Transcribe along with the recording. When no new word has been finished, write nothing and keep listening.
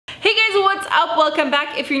up? Welcome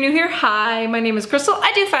back. If you're new here, hi, my name is Crystal.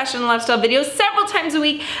 I do fashion and lifestyle videos several times a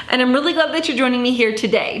week, and I'm really glad that you're joining me here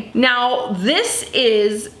today. Now, this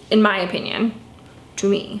is, in my opinion, to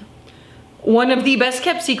me, one of the best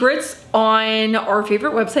kept secrets on our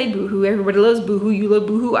favorite website, Boohoo. Everybody loves Boohoo. You love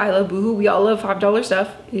Boohoo. I love Boohoo. We all love $5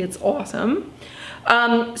 stuff. It's awesome.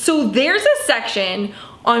 So there's a section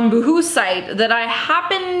on Boohoo's site that I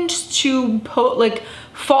happened to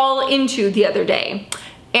fall into the other day.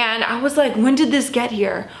 And I was like, when did this get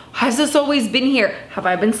here? Has this always been here? Have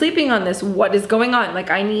I been sleeping on this? What is going on? Like,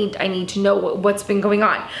 I need to know what's been going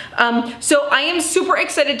on. So I am super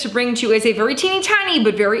excited to bring to you as a very teeny tiny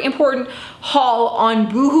but very important haul on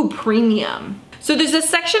Boohoo Premium. So there's a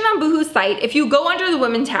section on Boohoo's site. If you go under the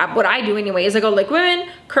women tab, what I do anyway is I go like women,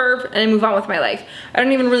 curve, and I move on with my life. I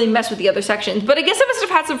don't even really mess with the other sections, but I guess I must have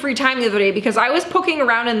had some free time the other day because I was poking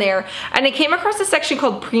around in there and I came across a section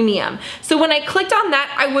called Premium. So when I clicked on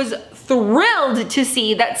that, I was thrilled to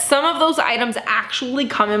see that some of those items actually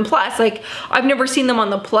come in plus. Like, I've never seen them on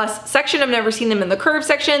the plus section. I've never seen them in the curve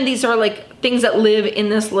section. These are like things that live in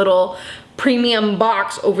this little premium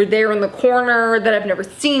box over there in the corner that I've never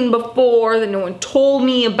seen before, that no one told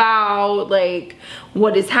me about, like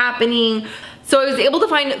what is happening. So I was able to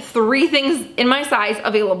find 3 things in my size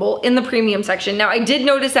available in the premium section. Now I did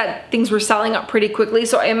notice that things were selling up pretty quickly,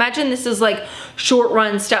 so I imagine this is like short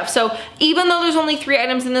run stuff. So even though there's only 3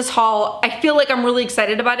 items in this haul, I feel like I'm really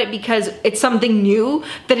excited about it because it's something new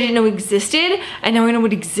that I didn't know existed, and now I know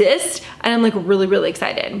it exists, and I'm like really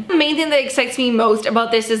excited. The main thing that excites me most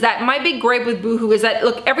about this is that my big gripe with Boohoo is that,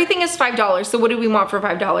 look, everything is $5, so what do we want for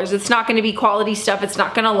 $5? It's not gonna be quality stuff, it's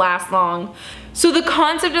not gonna last long. So the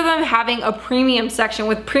concept of them having a premium section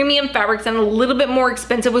with premium fabrics and a little bit more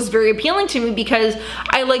expensive was very appealing to me because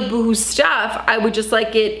I like Boohoo stuff. I would just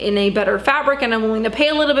like it in a better fabric, and I'm willing to pay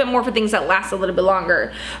a little bit more for things that last a little bit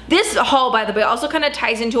longer. This haul, by the way, also kind of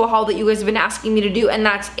ties into a haul that you guys have been asking me to do, and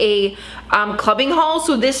that's a clubbing haul.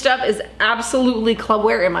 So this stuff is absolutely club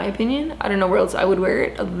wear in my opinion. I don't know where else I would wear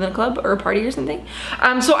it other than a club or a party or something.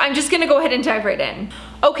 So I'm just gonna go ahead and dive right in.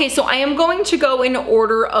 Okay, so I am going to go in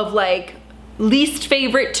order of like least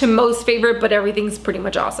favorite to most favorite, but everything's pretty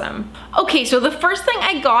much awesome. Okay, so the first thing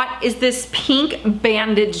I got is this pink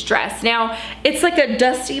bandage dress. Now, it's like a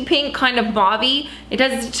dusty pink, kind of mauve-y. It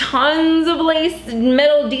has tons of lace and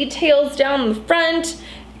metal details down the front,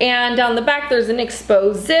 and down the back there's an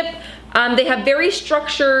exposed zip. They have very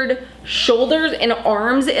structured shoulders and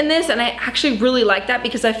arms in this, and I actually really like that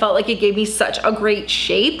because I felt like it gave me such a great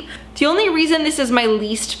shape. The only reason this is my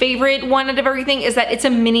least favorite one out of everything is that it's a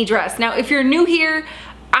mini dress. Now, if you're new here,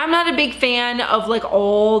 I'm not a big fan of like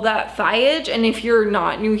all that thighage, and if you're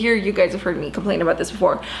not new here, you guys have heard me complain about this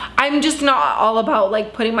before. I'm just not all about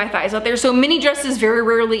like putting my thighs out there, so mini dresses very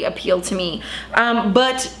rarely appeal to me.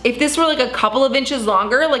 But if this were like a couple of inches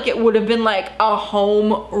longer, like it would have been like a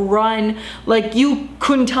home run. Like, you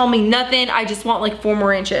couldn't tell me nothing. I just want like 4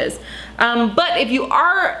 more inches. But if you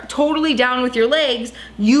are totally down with your legs,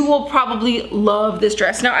 you will probably love this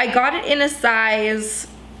dress. Now, I got it in a size,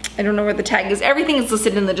 I don't know where the tag is. Everything is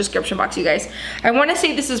listed in the description box, you guys. I want to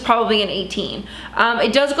say this is probably an 18.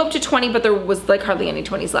 It does go up to 20, but there was like hardly any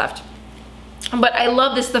 20s left. But I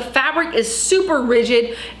love this. The fabric is super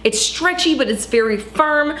rigid. It's stretchy, but it's very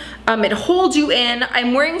firm. It holds you in.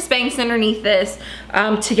 I'm wearing Spanx underneath this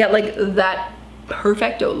to get like that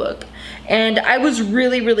perfecto look. And I was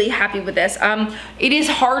really happy with this. It is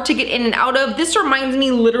hard to get in and out of. This reminds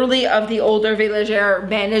me literally of the older Villagere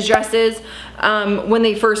bandage dresses when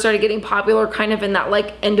they first started getting popular, kind of in that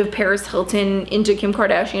like end of Paris Hilton into Kim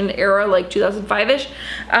Kardashian era, like 2005-ish.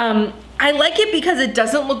 I like it because it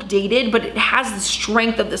doesn't look dated, but it has the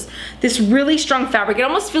strength of this really strong fabric. It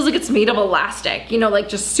almost feels like it's made of elastic, you know, like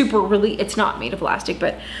just super really, it's not made of elastic,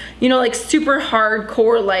 but you know, like super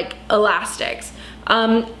hardcore like elastics.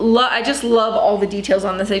 I just love all the details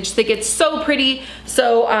on this. I just think it's so pretty.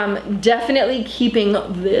 So definitely keeping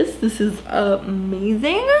this. This is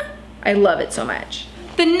amazing. I love it so much.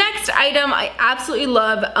 The next item I absolutely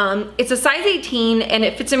love. It's a size 18 and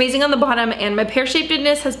it fits amazing on the bottom, and my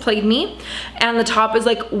pear-shapedness has plagued me, and the top is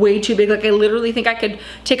like way too big. Like, I literally think I could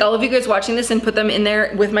take all of you guys watching this and put them in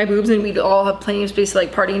there with my boobs, and we'd all have plenty of space to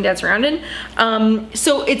like party and dance around in.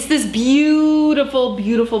 So it's this beautiful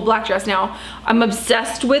black dress. Now, I'm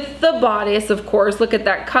obsessed with the bodice, of course. Look at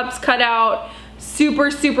that, cups cut out,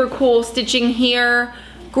 super cool stitching here.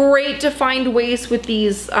 Great defined waist with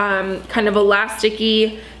these kind of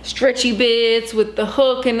elasticy, stretchy bits with the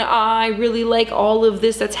hook, and I really like all of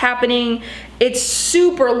this that's happening. It's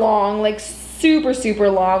super long, like super, super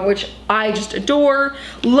long, which I just adore.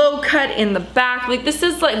 Low cut in the back. Like this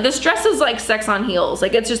dress is like sex on heels.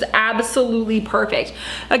 Like it's just absolutely perfect.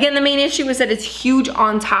 Again, the main issue is that it's huge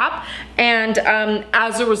on top, and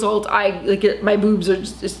as a result, my boobs are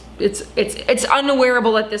just it's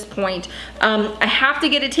unwearable at this point. I have to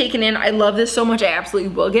get it taken in. I love this so much. I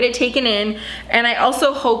absolutely will get it taken in, and I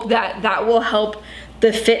also hope that that will help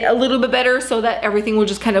the fit a little bit better, so that everything will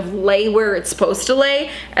just kind of lay where it's supposed to lay,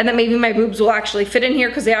 and that maybe my boobs will actually fit in here,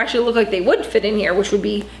 because they actually look like they would fit in here, which would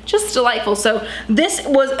be just delightful. So this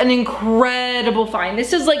was an incredible find.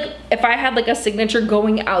 This is like, if I had like a signature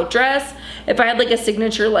going out dress, if I had like a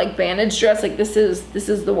signature like bandage dress, like this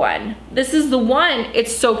is the one. This is the one.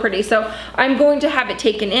 It's so pretty. So I'm going to have it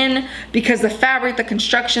taken in, because the fabric, the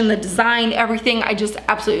construction, the design, everything, I just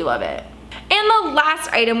absolutely love it. And the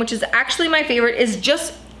last item, which is actually my favorite, is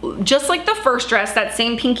just like the first dress, that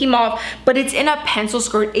same pinky mauve, but it's in a pencil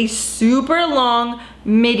skirt, a super long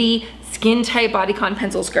midi skin tight bodycon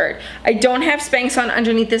pencil skirt. I don't have Spanx on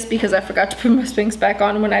underneath this because I forgot to put my Spanx back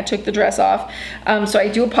on when I took the dress off. So I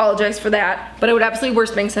do apologize for that, but I would absolutely wear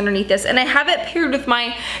Spanx underneath this. And I have it paired with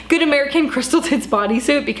my Good American Crystal Tits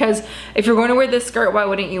bodysuit, because if you're going to wear this skirt, why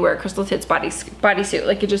wouldn't you wear a Crystal Tits bodysuit?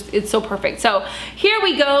 Like it's so perfect. So here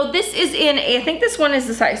we go. This is in I think this one is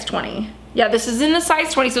the size 20. Yeah, this is in the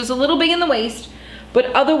size 20, so it's a little big in the waist, but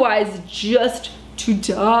otherwise just to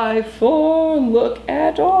die for. Look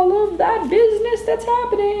at all of that business that's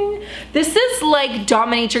happening. This is like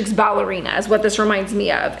dominatrix ballerina is what this reminds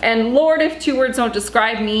me of. And Lord, if two words don't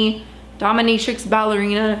describe me, dominatrix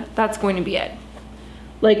ballerina, that's going to be it.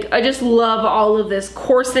 Like, I just love all of this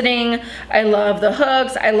corseting. I love the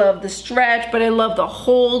hooks, I love the stretch, but I love the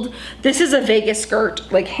hold. This is a Vegas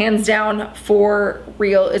skirt, like hands down, for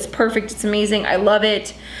real. It's perfect, it's amazing, I love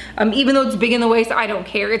it. Even though it's big in the waist, I don't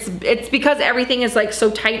care. It's because everything is like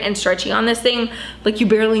so tight and stretchy on this thing, like you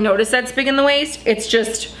barely notice that it's big in the waist. It's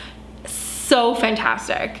just so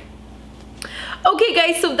fantastic. Okay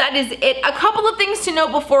guys, so that is it. A couple of things to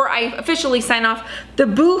note before I officially sign off. The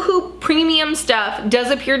Boohoo premium stuff does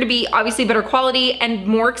appear to be obviously better quality and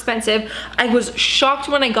more expensive. I was shocked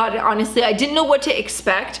when I got it, honestly. I didn't know what to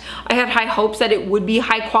expect. I had high hopes that it would be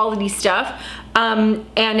high quality stuff.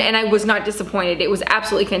 And I was not disappointed. It was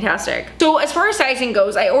absolutely fantastic. So as far as sizing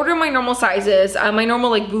goes, I order my normal sizes, my normal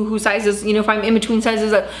like Boohoo sizes, you know, if I'm in between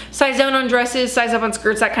sizes, size down on dresses, size up on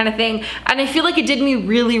skirts, that kind of thing. And I feel like it did me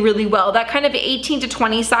really, really well. That kind of 18 to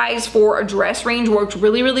 20 size for a dress range worked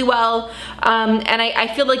really, really well. And I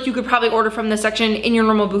feel like you could probably order from this section in your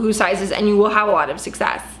normal Boohoo sizes and you will have a lot of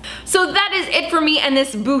success. So that is it for me and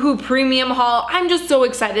this Boohoo premium haul. I'm just so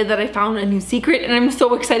excited that I found a new secret, and I'm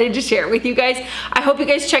so excited to share it with you guys. I hope you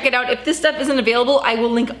guys check it out. If this stuff isn't available, I will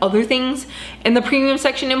link other things in the premium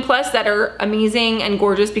section in Plus that are amazing and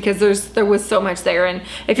gorgeous, because there was so much there. And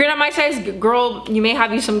if you're not my size, girl, you may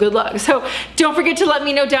have you some good luck. So don't forget to let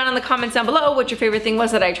me know down in the comments down below what your favorite thing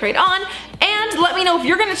was that I tried on. And let me know if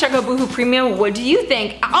you're gonna check out Boohoo Premium, what do you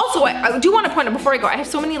think? Also, I do want to point out before I go, I have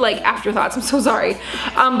so many like afterthoughts, I'm so sorry.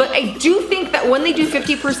 But I do think that when they do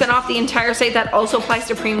 50% off the entire site, that also applies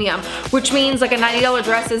to premium, which means like a $90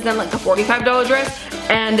 dress is then like a $45 dress.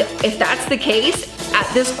 And if that's the case,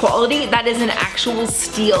 at this quality, that is an actual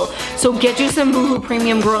steal. So get you some Boohoo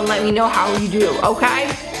Premium, girl, and let me know how you do, okay?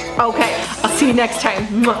 Okay, I'll see you next time.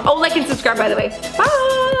 Oh, like and subscribe, by the way.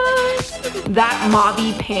 Bye! That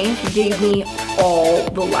mauve pink gave me all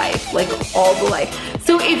the life, like all the life.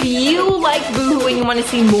 So if you like Boohoo and you want to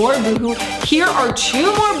see more Boohoo, here are 2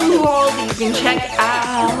 more Boohoo hauls that you can check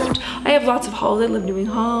out. I have lots of hauls. I love doing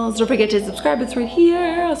hauls. Don't forget to subscribe. It's right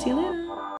here. I'll see you later.